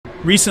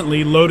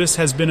Recently, Lotus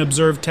has been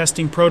observed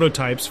testing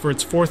prototypes for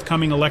its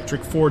forthcoming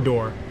electric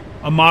four-door,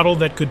 a model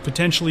that could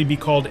potentially be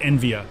called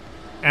Envya,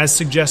 as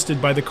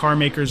suggested by the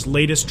carmaker's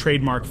latest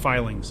trademark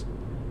filings.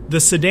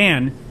 The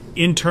sedan,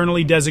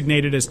 internally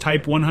designated as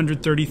Type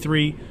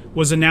 133,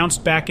 was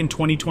announced back in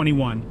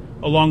 2021,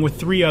 along with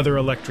 3 other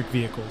electric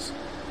vehicles.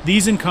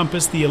 These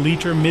encompass the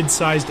Eletre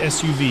mid-sized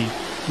SUV,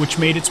 which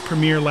made its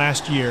premiere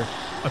last year,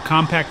 a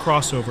compact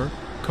crossover,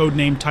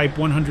 codenamed Type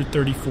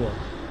 134,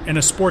 and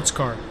a sports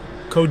car,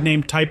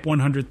 codenamed Type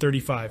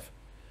 135.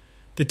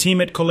 The team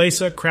at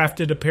Kolesa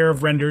crafted a pair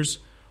of renders,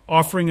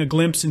 offering a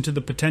glimpse into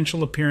the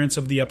potential appearance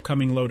of the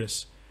upcoming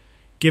Lotus.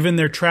 Given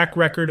their track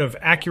record of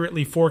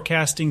accurately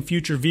forecasting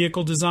future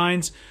vehicle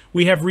designs,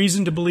 we have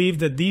reason to believe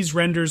that these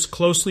renders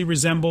closely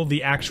resemble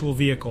the actual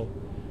vehicle.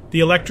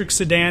 The electric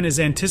sedan is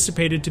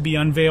anticipated to be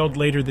unveiled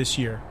later this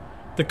year.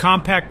 The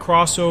compact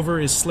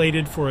crossover is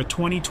slated for a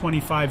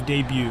 2025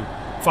 debut,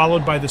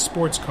 followed by the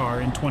sports car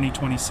in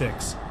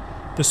 2026.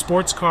 The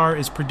sports car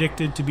is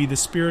predicted to be the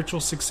spiritual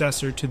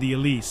successor to the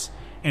Elise,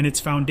 and its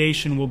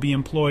foundation will be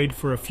employed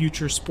for a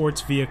future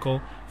sports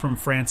vehicle from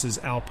France's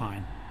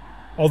Alpine.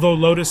 Although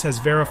Lotus has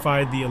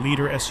verified the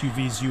Eletre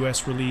SUV's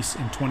US release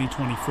in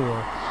 2024,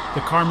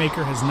 the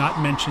carmaker has not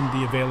mentioned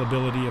the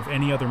availability of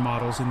any other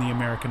models in the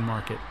American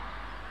market.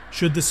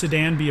 Should the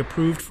sedan be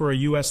approved for a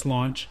US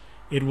launch,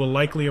 it will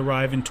likely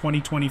arrive in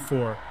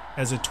 2024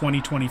 as a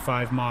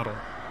 2025 model.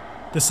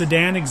 The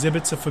sedan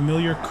exhibits a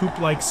familiar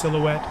coupe-like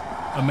silhouette,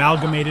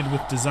 amalgamated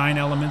with design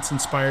elements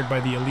inspired by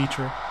the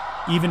Eletre,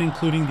 even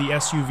including the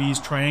SUV's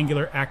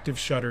triangular active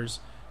shutters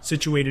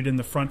situated in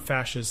the front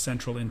fascia's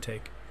central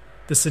intake.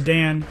 The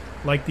sedan,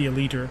 like the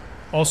Eletre,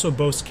 also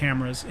boasts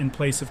cameras in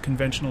place of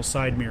conventional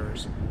side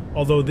mirrors,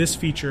 although this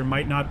feature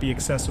might not be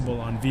accessible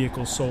on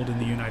vehicles sold in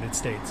the United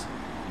States.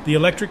 The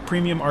electric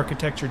premium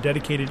architecture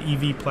dedicated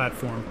EV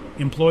platform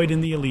employed in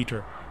the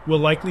Eletre will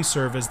likely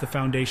serve as the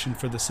foundation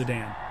for the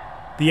sedan.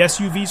 The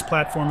SUV's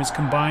platform is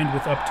combined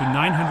with up to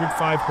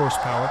 905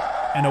 horsepower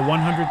and a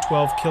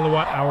 112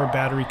 kilowatt-hour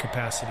battery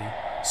capacity,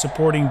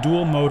 supporting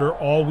dual-motor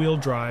all-wheel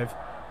drive,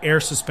 air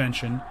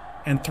suspension,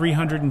 and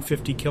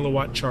 350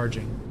 kilowatt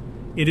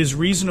charging. It is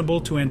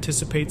reasonable to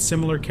anticipate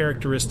similar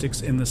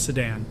characteristics in the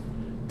sedan.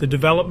 The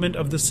development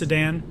of the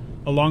sedan,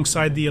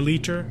 alongside the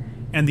Eletre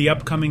and the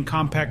upcoming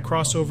compact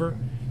crossover,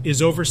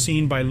 is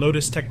overseen by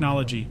Lotus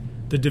Technology,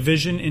 the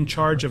division in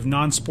charge of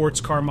non-sports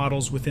car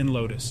models within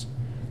Lotus.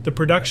 The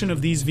production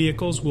of these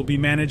vehicles will be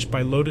managed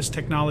by Lotus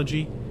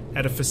Technology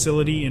at a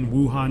facility in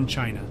Wuhan,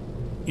 China.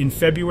 In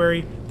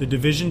February, the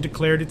division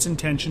declared its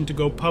intention to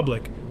go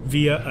public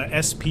via a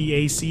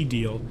SPAC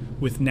deal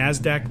with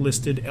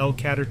NASDAQ-listed L.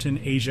 Catterton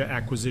Asia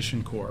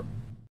Acquisition Corp.